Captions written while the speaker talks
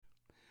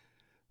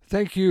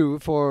Thank you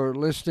for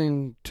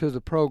listening to the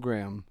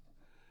program.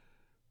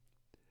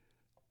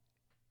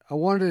 I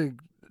wanted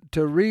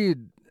to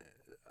read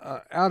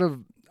out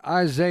of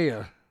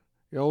Isaiah,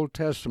 the Old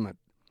Testament,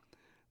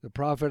 the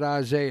prophet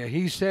Isaiah.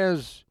 He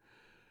says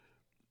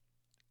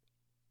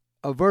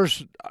a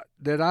verse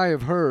that I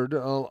have heard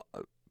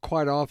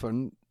quite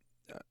often: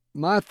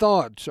 "My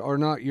thoughts are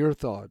not your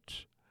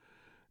thoughts,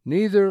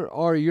 neither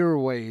are your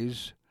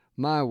ways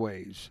my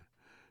ways,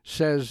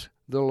 says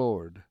the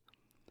Lord.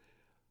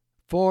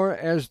 For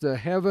as the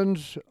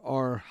heavens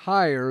are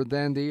higher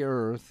than the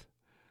earth,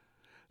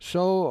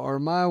 so are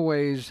my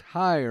ways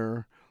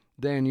higher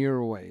than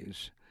your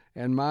ways,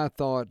 and my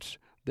thoughts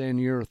than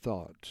your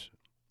thoughts."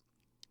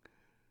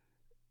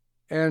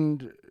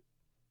 And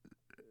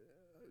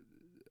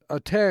a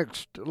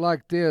text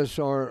like this,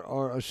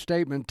 or a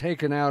statement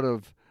taken out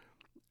of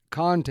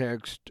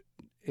context,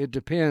 it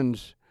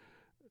depends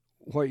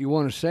what you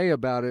want to say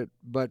about it,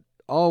 but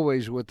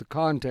always with the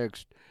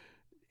context,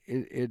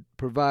 it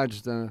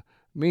provides the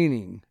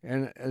meaning.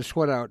 And that's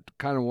what I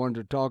kind of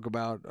wanted to talk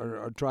about,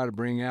 or try to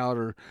bring out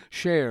or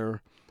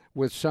share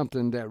with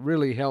something that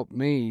really helped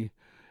me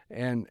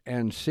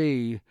and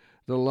see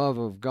the love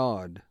of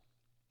God.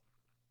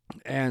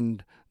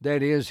 And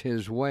that is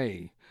His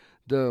way.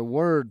 The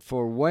word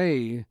for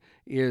way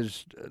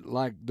is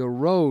like the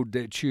road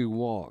that you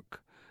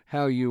walk,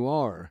 how you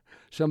are.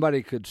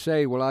 Somebody could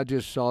say, well, I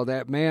just saw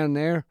that man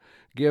there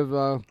give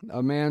a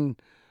man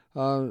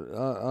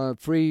a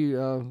free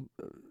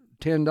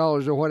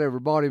 $10 or whatever,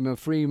 bought him a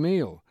free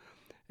meal.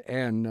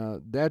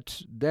 And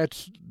that's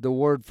the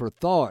word for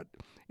thought,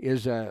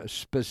 is a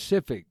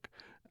specific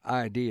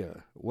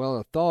idea. Well,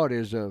 a thought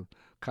is a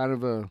kind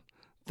of a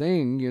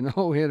thing, in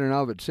and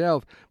of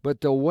itself.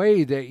 But the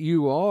way that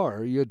you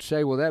are, you'd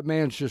say, well, that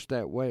man's just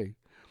that way.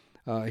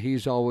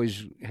 He's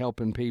always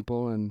helping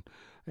people, and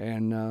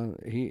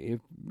he, if,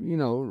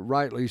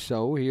 rightly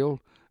so,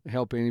 he'll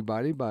help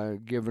anybody by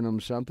giving them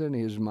something,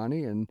 his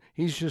money, and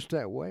he's just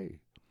that way.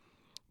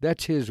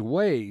 That's his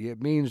way.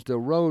 It means the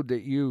road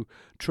that you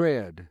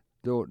tread,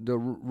 the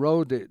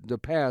road, the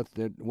path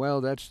that,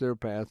 well, that's their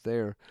path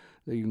there.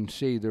 You can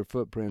see their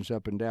footprints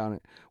up and down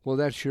it. Well,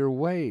 that's your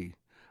way.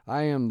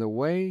 I am the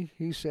way,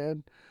 he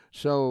said.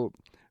 So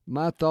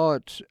my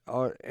thoughts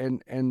are,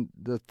 and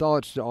the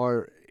thoughts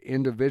are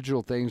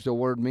individual things. The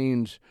word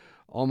means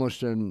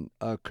almost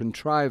a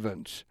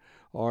contrivance,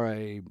 or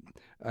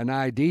an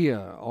idea,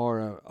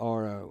 or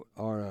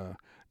a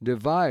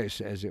device,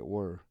 as it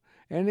were.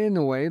 And in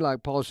a way,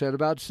 like Paul said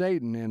about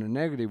Satan, in a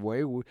negative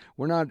way, we're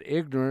not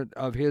ignorant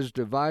of his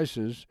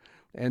devices,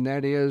 and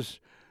that is,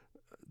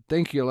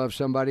 think you love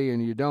somebody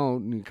and you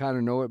don't, and you kind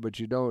of know it, but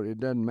you don't, it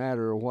doesn't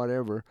matter, or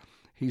whatever.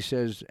 He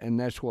says, and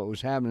that's what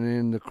was happening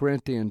in the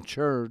Corinthian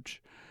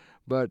church.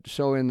 But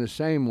so in the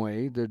same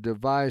way, the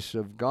device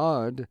of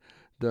God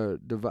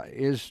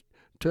is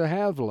to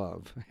have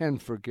love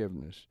and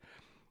forgiveness.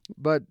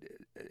 But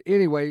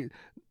anyway,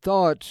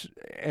 thoughts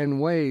and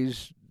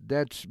ways,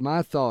 that's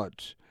my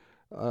thoughts.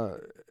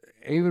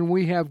 Even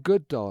we have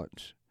good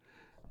thoughts.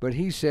 But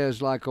he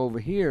says, like over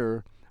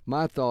here,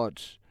 my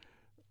thoughts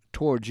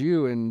towards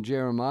you in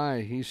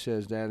Jeremiah, he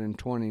says that in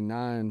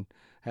 29,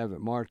 have it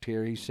marked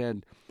here. He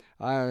said,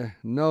 I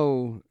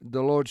know,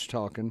 the Lord's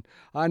talking,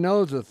 I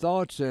know the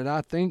thoughts that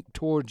I think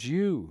towards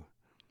you.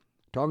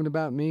 Talking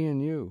about me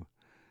and you,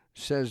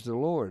 says the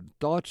Lord.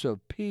 Thoughts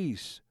of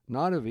peace,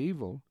 not of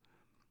evil,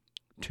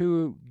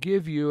 to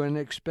give you an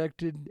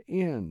expected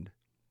end.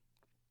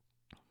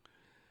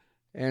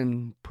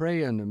 And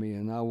pray unto me,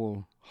 and I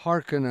will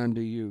hearken unto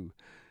you.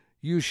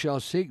 You shall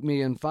seek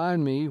me and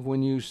find me.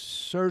 When you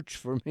search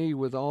for me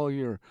with all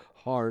your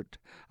heart,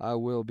 I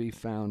will be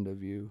found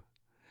of you.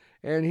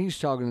 And he's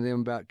talking to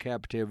them about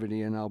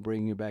captivity, and I'll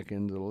bring you back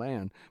into the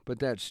land. But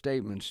that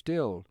statement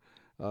still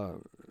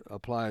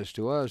applies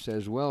to us,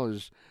 as well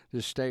as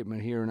this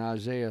statement here in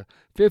Isaiah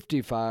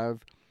 55,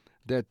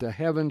 that the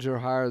heavens are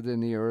higher than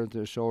the earth,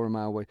 or so are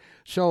my ways.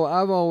 So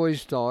I've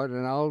always thought,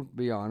 and I'll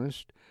be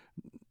honest,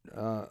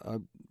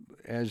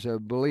 as a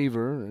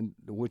believer,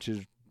 which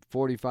is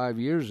 45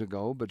 years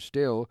ago, but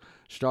still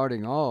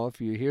starting off,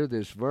 you hear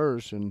this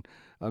verse, and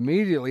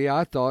immediately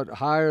I thought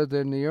higher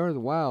than the earth.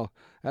 Wow,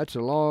 that's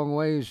a long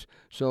ways.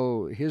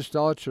 So his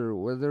thoughts are,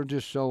 well, they're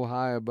just so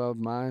high above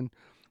mine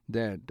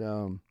that,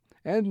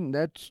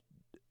 and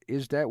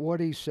is that what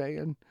he's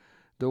saying?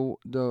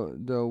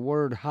 The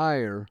word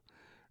higher,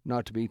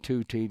 not to be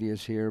too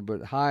tedious here,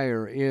 but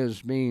higher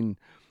mean,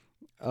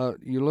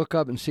 you look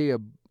up and see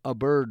a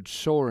bird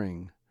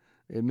soaring.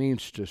 It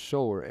means to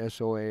soar,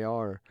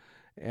 S-O-A-R,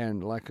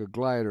 and like a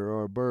glider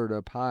or a bird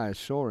up high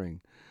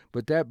soaring.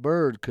 But that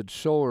bird could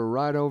soar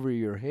right over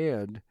your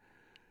head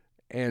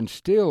and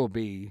still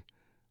be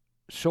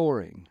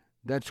soaring.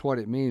 That's what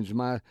it means.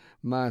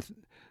 My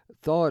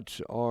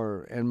thoughts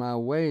are, and my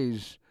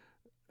ways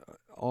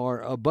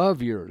are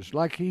above yours.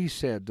 Like he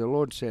said, the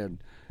Lord said,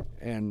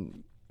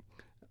 and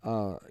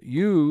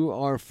you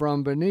are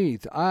from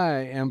beneath. I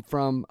am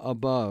from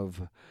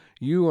above.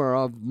 You are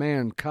of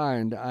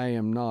mankind, I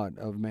am not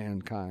of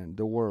mankind.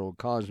 The world,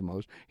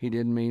 cosmos. He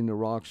didn't mean the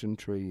rocks and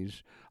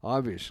trees,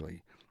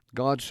 obviously.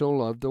 God so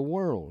loved the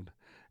world.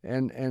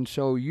 And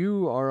so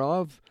you are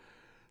of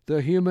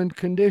the human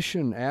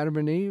condition. Adam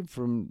and Eve,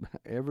 from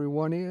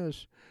everyone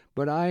is.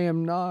 But I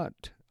am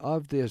not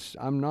of this.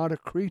 I'm not a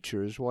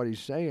creature, is what he's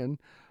saying.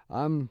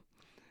 I'm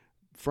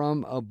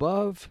from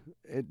above.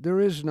 There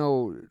is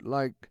no,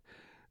 like,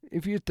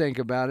 if you think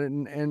about it,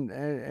 and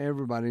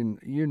everybody, to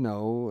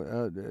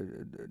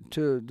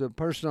the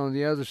person on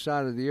the other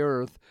side of the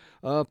earth,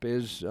 up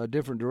is a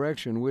different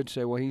direction. We'd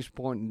say, well, he's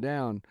pointing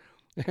down.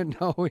 And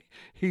no,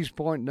 he's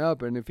pointing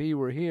up. And if he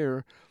were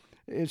here,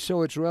 it's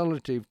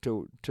relative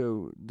to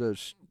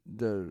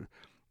the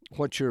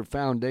what your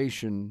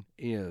foundation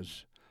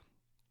is.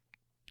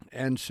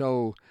 And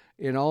so,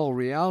 in all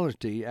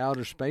reality,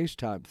 outer space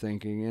type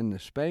thinking, in the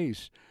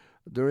space,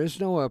 there is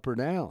no up or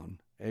down,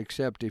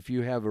 except if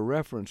you have a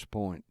reference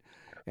point.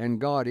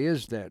 And God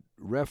is that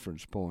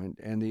reference point,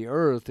 and the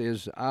earth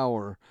is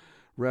our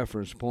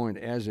reference point,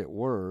 as it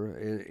were,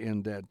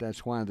 in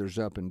that's why there's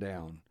up and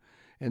down.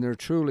 And there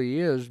truly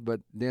is, but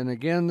then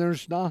again,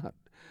 there's not.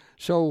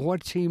 So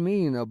what's he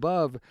mean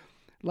above?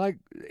 Like,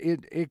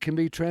 it can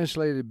be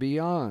translated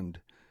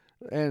beyond.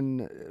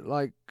 And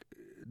like,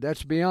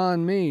 that's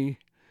beyond me.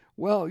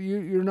 Well,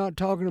 you're not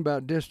talking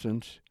about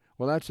distance.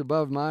 Well, that's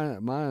above my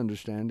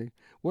understanding.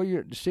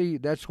 Well,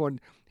 that's what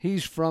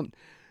he's from.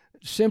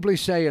 Simply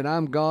saying,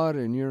 I'm God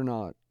and you're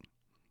not.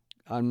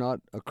 I'm not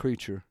a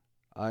creature.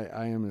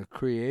 I am a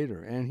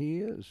creator, and he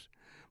is.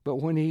 But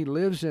when he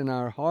lives in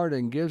our heart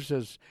and gives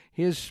us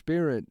his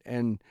spirit,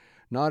 and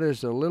not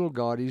as a little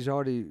God, he's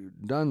already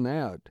done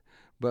that.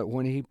 But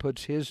when he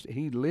puts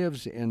he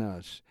lives in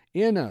us,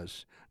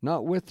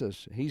 not with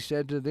us. He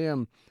said to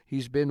them,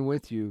 he's been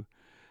with you,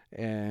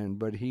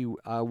 but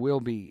I will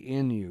be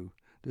in you,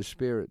 the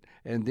Spirit,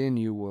 and then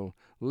you will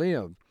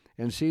live.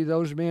 And see,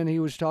 those men he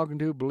was talking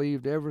to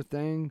believed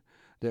everything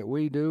that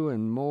we do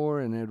and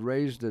more, and had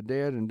raised the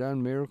dead and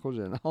done miracles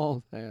and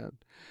all that.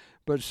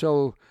 But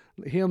so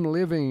him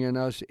living in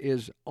us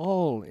is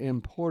all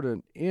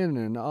important in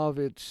and of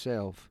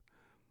itself,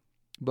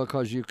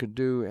 because you could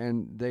do,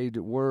 and they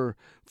were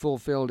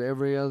fulfilled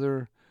every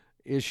other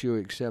issue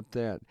except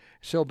that.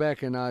 So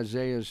back in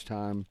Isaiah's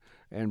time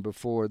and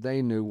before,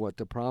 they knew what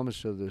the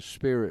promise of the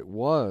Spirit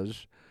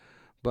was,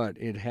 but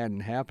it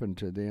hadn't happened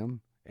to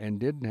them and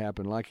didn't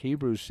happen. Like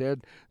Hebrews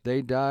said,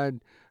 they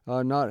died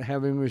not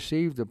having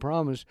received the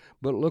promise,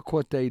 but look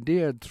what they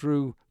did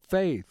through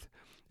faith.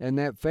 And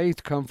that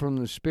faith come from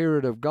the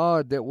Spirit of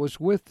God that was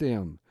with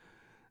them.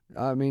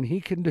 I mean,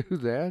 he can do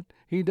that.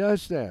 He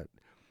does that.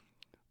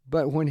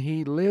 But when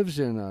he lives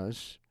in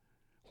us,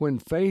 when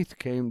faith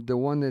came, the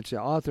one that's the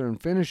author and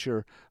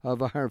finisher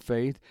of our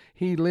faith,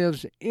 he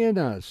lives in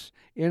us,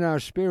 in our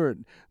spirit.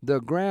 The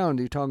ground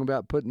he's talking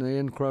about putting the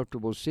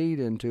incorruptible seed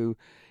into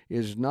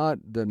is not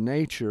the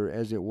nature,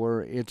 as it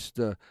were. It's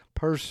the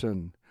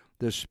person,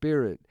 the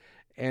spirit.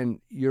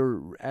 And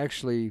you're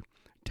actually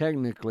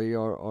technically,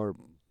 or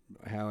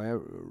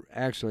however,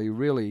 actually,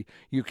 really,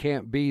 you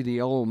can't be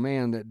the old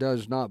man that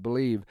does not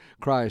believe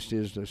Christ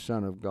is the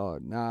Son of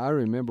God. Now, I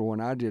remember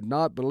when I did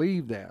not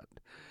believe that,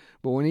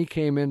 but when he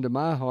came into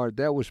my heart,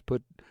 that was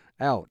put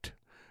out.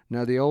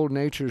 Now, the old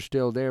nature is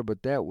still there,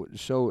 but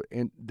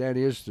that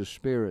is the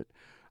spirit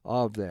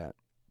of that,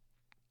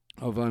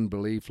 of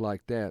unbelief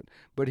like that.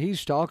 But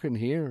he's talking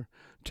here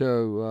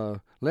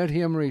to let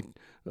him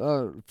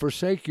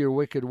forsake your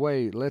wicked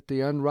way. Let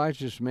the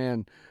unrighteous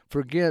man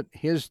forget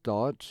his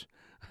thoughts,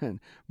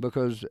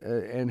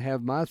 and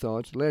have my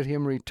thoughts. Let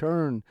him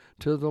return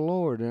to the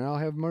Lord, and I'll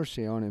have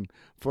mercy on him,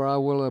 for I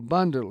will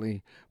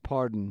abundantly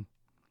pardon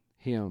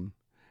him.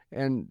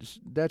 And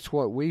that's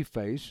what we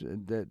face,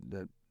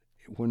 that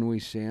when we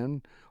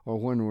sin or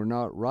when we're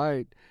not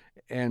right,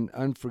 and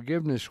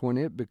unforgiveness when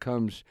it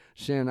becomes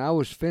sin. I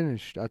was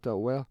finished. I thought,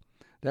 well,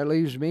 that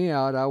leaves me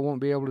out. I won't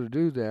be able to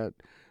do that.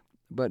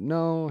 But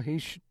no,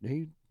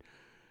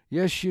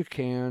 yes, you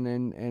can,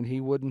 and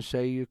he wouldn't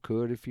say you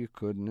could if you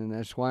couldn't. And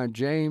that's why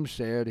James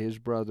said, his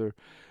brother,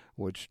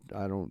 which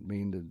I don't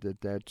mean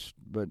that's,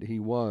 but he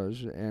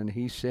was, and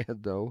he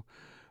said, though,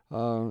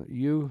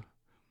 you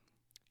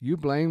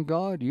blame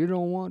God. You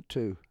don't want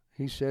to.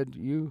 He said,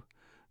 you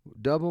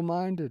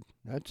double-minded.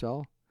 That's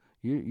all.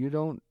 You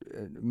don't,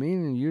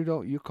 meaning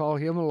you call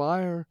him a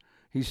liar,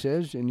 he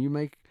says, and you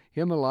make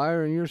him a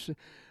liar, and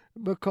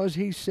because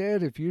he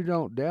said, if you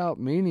don't doubt,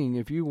 meaning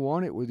if you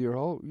want it with your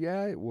whole,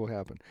 yeah, it will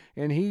happen.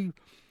 And he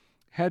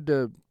had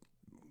to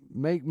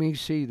make me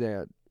see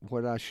that,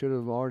 what I should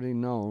have already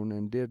known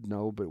and did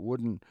know, but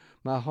wouldn't.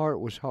 My heart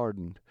was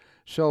hardened.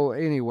 So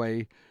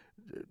anyway,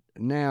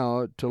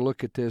 now to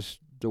look at this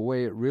the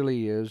way it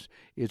really is,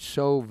 it's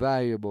so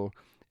valuable.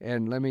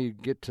 And let me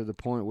get to the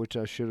point which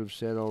I should have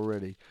said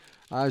already.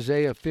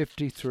 Isaiah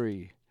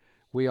 53,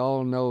 we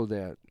all know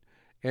that.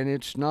 And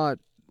it's not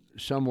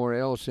somewhere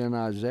else in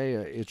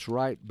Isaiah, it's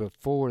right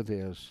before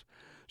this.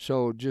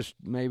 So just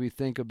maybe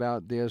think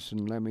about this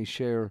and let me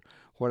share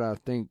what I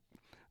think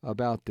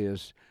about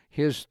this.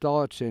 his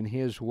thoughts and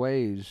his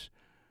ways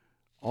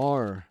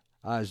are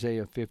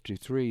Isaiah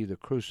 53, the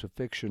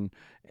crucifixion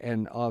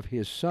and of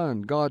his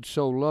Son. God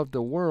so loved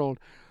the world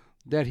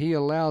that he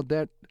allowed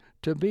that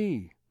to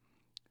be.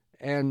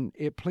 And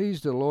it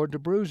pleased the Lord to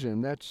bruise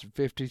him. That's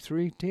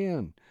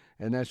 53:10.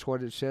 And that's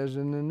what it says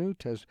in the New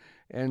Testament.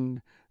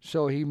 And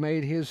so he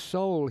made his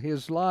soul,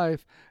 his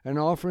life, an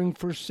offering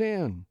for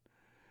sin.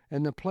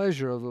 And the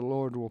pleasure of the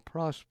Lord will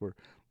prosper,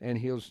 and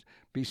he'll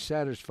be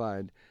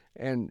satisfied.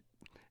 And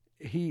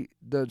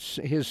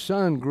his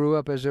Son grew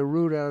up as a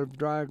root out of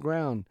dry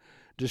ground,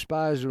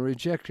 despised and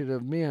rejected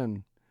of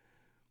men.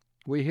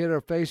 We hid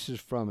our faces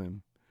from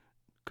him.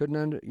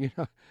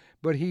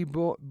 But he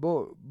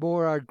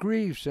bore our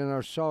griefs and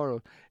our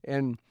sorrow,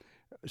 and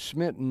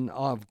smitten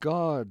of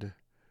God.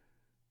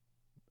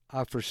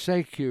 I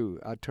forsake you.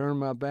 I turn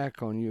my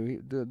back on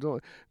you.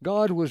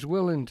 God was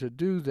willing to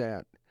do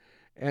that.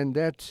 And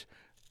that's,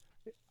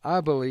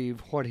 I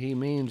believe, what he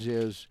means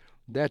is,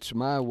 that's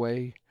my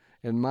way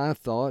and my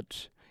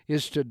thoughts,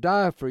 is to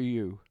die for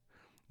you.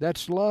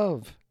 That's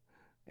love.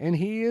 And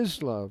he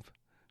is love.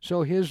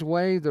 So his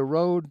way, the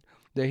road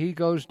that he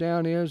goes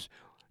down is,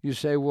 you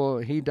say, well,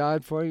 he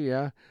died for you,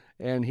 yeah,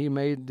 and he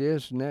made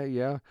this and that,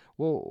 yeah.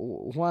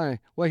 Well, why?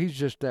 Well, he's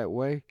just that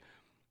way.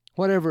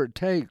 Whatever it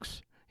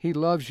takes, he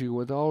loves you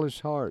with all his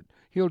heart.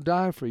 He'll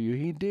die for you.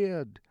 He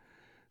did.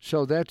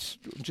 So that's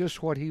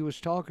just what he was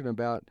talking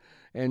about.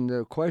 And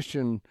the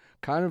question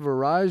kind of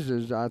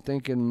arises, I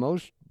think, in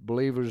most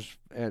believers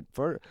at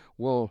first,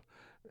 well,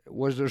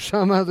 was there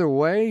some other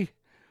way?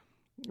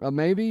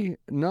 Maybe?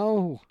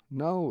 No.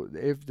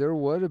 If there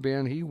would have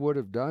been, he would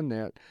have done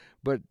that.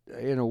 But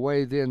in a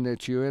way then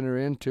that you enter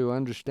into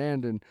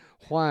understanding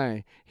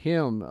why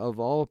him of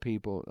all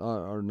people,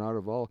 or not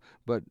of all,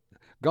 but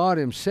God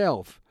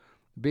himself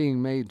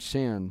being made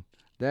sin,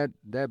 that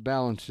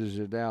balances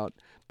it out.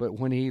 But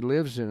when he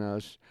lives in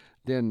us,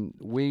 then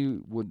we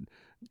would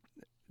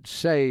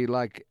say,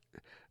 like,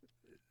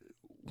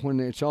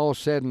 when it's all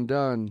said and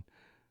done,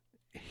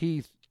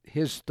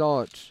 his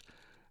thoughts,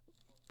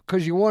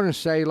 because you want to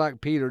say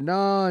like Peter,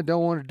 no, I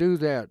don't want to do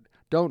that.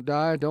 Don't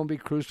die, don't be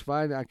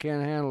crucified, I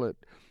can't handle it.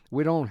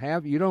 You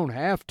don't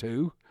have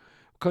to,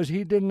 because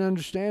he didn't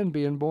understand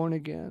being born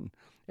again.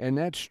 And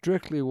that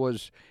strictly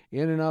was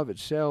in and of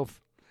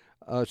itself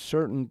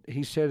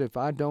he said, if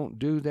I don't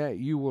do that,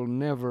 you will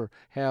never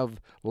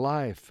have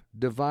life,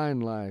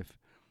 divine life.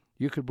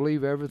 You could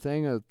believe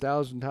everything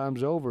 1,000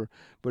 times over,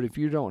 but if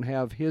you don't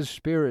have his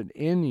Spirit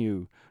in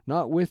you,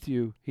 not with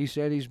you, he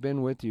said he's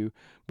been with you,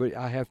 but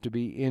I have to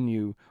be in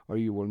you, or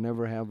you will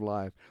never have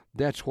life.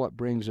 That's what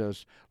brings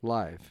us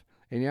life.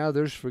 And yeah,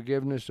 there's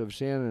forgiveness of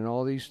sin and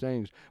all these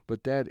things,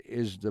 but that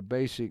is the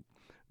basic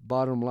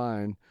bottom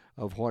line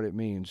of what it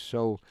means.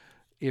 So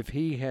if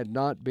he had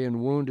not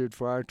been wounded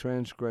for our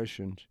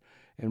transgressions,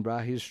 and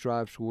by his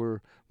stripes we're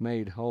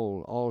made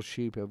whole, all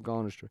sheep have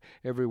gone astray,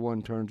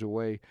 everyone turns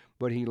away,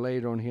 but he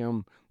laid on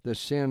him the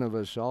sin of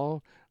us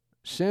all,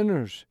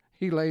 sinners.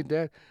 He laid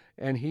that,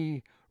 and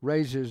he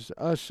raises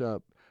us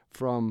up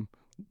from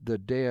the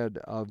dead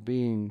of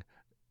being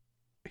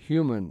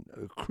human,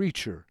 a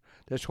creature.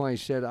 That's why he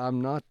said,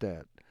 I'm not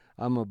that.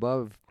 I'm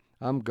above,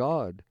 I'm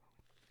God.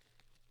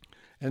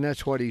 And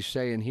that's what he's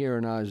saying here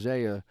in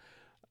Isaiah,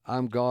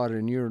 I'm God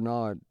and you're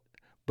not.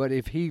 But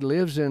if he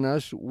lives in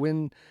us,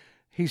 when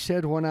he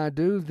said, when I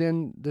do,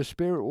 then the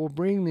Spirit will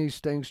bring these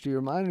things to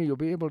your mind and you'll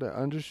be able to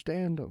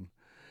understand them.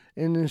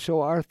 And then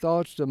so our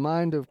thoughts, the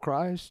mind of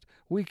Christ,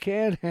 we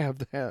can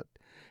have that.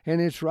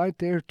 And it's right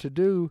there to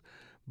do.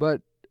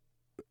 But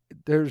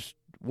there's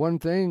one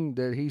thing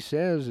that he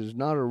says is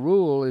not a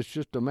rule, it's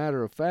just a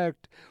matter of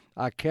fact.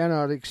 I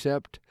cannot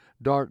accept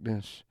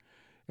darkness.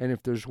 And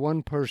if there's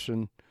one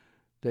person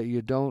that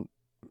you don't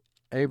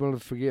able to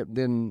forgive,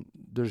 then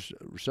there's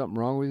something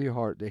wrong with your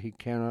heart, that he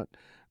cannot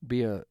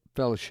be a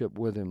fellowship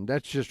with him.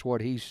 That's just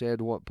what he said,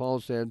 what Paul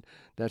said.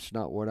 That's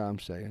not what I'm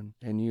saying,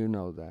 and you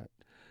know that.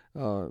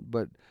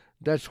 But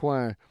that's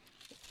why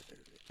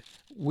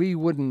we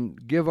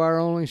wouldn't give our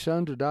only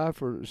son to die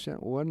for sin.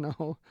 Well,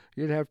 no,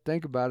 you'd have to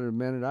think about it a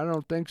minute. I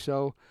don't think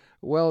so.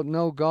 Well,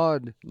 no,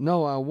 God,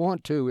 no, I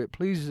want to. It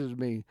pleases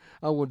me.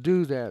 I will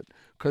do that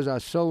because I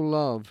so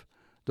love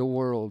the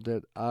world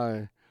that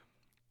I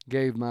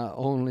gave my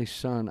only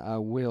son. I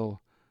will,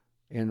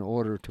 in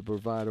order to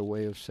provide a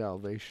way of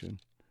salvation.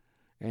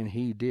 And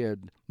he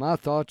did. My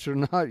thoughts are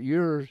not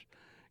yours.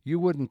 You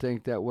wouldn't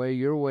think that way.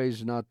 Your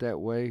way's not that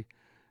way.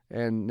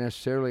 And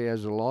necessarily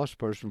as a lost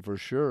person, for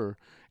sure.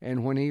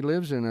 And when he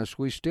lives in us,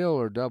 we still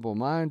are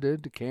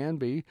double-minded, can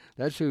be.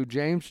 That's who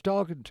James is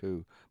talking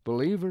to,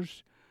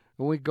 believers.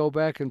 And we go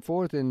back and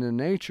forth in the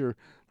nature,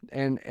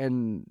 and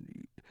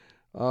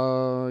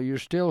you're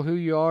still who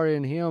you are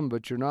in him,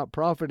 but you're not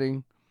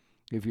profiting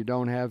if you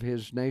don't have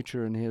his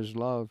nature and his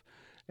love.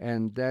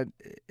 And that,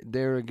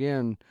 there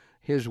again,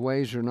 his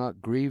ways are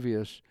not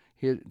grievous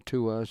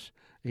to us.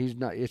 He's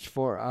not. It's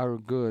for our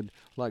good,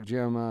 like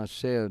Jeremiah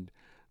said.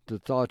 The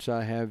thoughts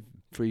I have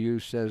for you,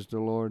 says the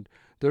Lord,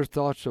 they're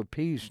thoughts of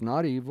peace,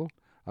 not evil.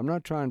 I'm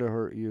not trying to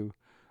hurt you.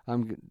 I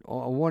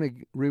want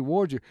to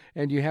reward you.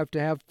 And you have to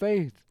have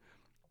faith,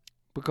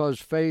 because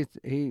faith,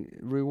 he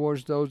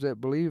rewards those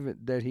that believe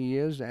it, that he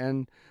is,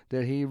 and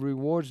that he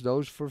rewards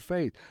those for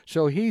faith.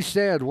 So he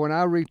said, when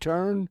I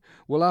return,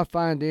 will I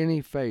find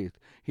any faith?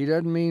 He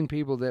doesn't mean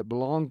people that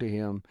belong to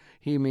him.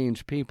 He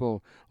means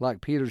people,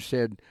 like Peter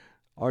said,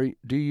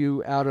 do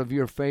you out of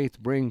your faith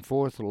bring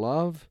forth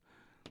love?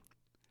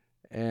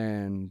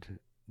 And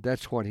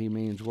that's what he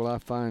means. Will I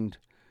find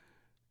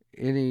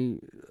any,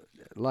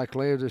 like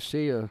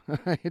Laodicea?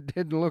 It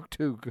didn't look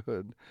too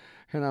good.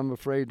 And I'm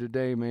afraid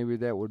today maybe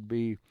that would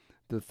be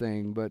the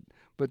thing.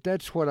 But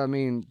that's what I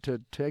mean.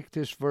 To take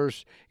this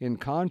verse in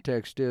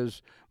context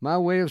is, my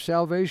way of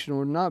salvation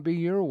would not be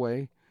your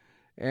way.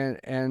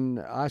 And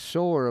I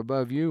soar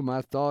above you.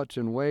 My thoughts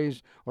and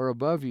ways are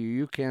above you.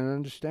 You can't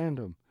understand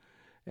them.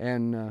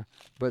 And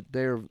but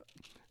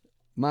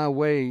my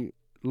way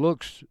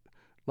looks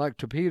like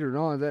to Peter,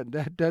 no,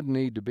 that doesn't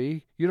need to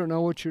be. You don't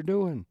know what you're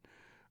doing.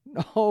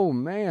 Oh,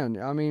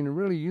 man. I mean,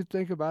 really, you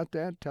think about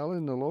that,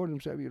 telling the Lord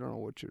himself, you don't know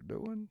what you're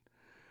doing.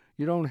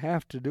 You don't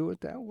have to do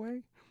it that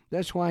way.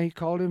 That's why he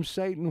called him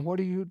Satan. What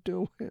are you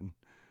doing?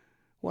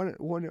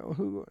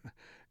 Who?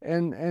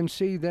 And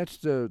see, that's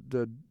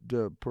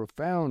the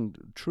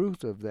profound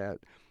truth of that.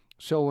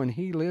 So when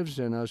he lives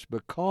in us,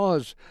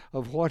 because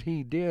of what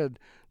he did,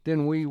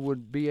 then we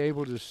would be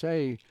able to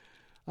say,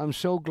 I'm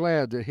so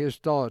glad that his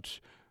thoughts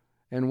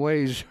and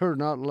ways are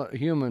not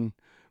human,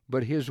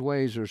 but his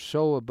ways are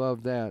so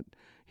above that.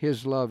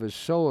 His love is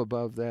so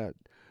above that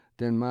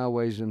than my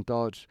ways and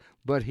thoughts.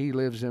 But he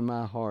lives in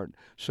my heart,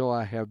 so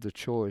I have the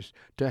choice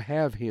to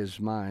have his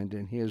mind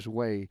and his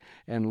way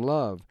and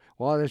love.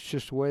 Well, that's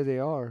just the way they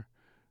are.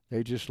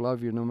 They just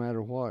love you no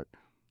matter what.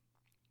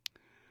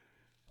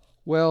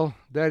 Well,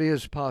 that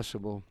is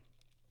possible.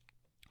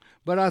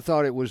 But I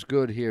thought it was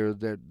good here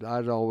that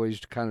I'd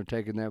always kind of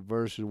taken that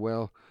verse as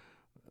well.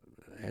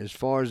 As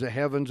far as the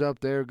heavens up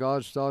there,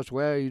 God's thoughts,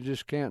 well, you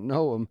just can't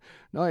know them.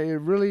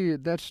 No,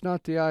 that's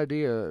not the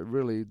idea,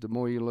 really. The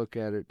more you look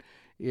at it,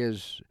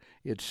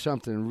 it's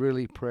something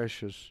really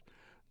precious,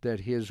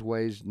 that his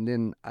ways, and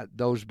then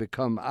those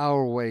become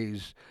our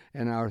ways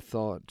and our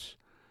thoughts.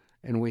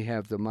 And we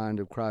have the mind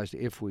of Christ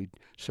if we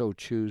so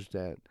choose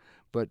that.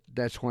 But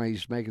that's why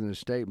he's making the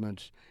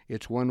statements.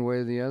 It's one way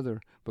or the other.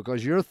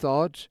 Because your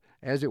thoughts,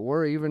 as it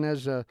were, even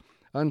as a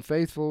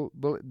unfaithful,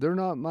 they're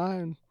not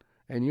mine.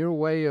 And your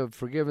way of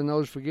forgiving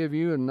those forgive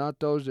you and not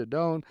those that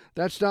don't,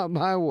 that's not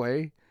my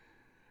way.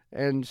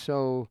 And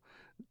so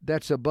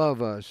that's above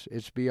us.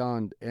 It's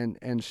beyond.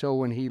 And so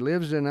when he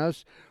lives in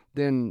us,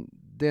 then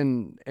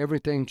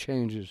everything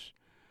changes.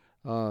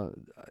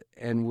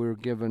 And we're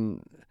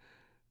given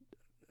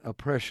a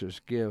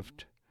precious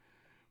gift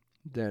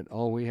that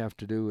all we have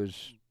to do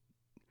is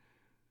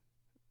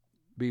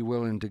be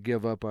willing to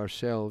give up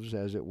ourselves,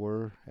 as it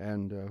were,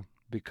 and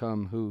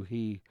become who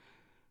he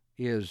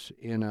is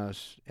in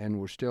us, and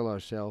we're still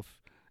ourselves,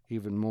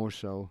 even more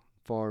so,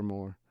 far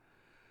more,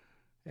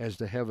 as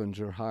the heavens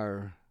are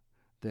higher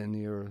than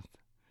the earth.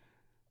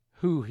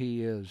 Who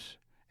he is,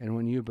 and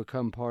when you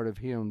become part of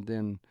him,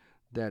 then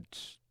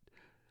that's,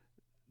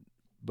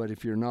 but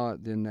if you're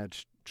not, then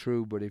that's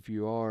true, but if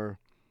you are,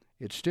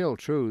 it's still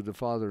true, the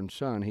Father and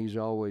Son, he's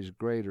always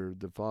greater,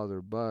 the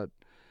Father, but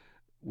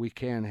we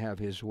can have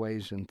his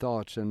ways and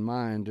thoughts and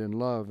mind and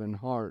love and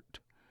heart.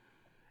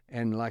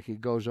 And like he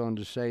goes on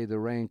to say, the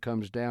rain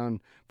comes down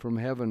from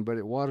heaven, but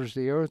it waters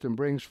the earth and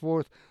brings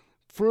forth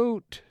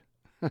fruit.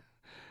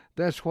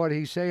 That's what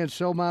he's saying.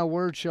 So my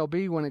word shall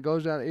be when it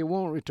goes out. It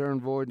won't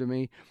return void to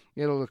me.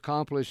 It'll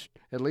accomplish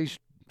at least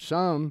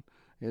some.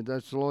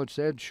 That's the Lord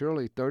said,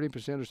 surely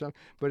 30% or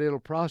something. But it'll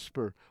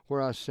prosper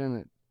where I send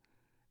it.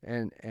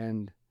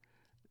 And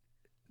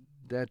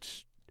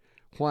that's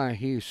why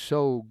he's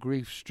so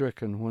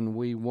grief-stricken when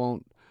we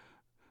won't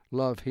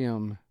love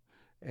him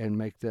and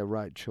make the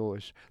right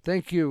choice.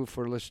 Thank you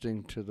for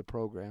listening to the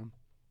program.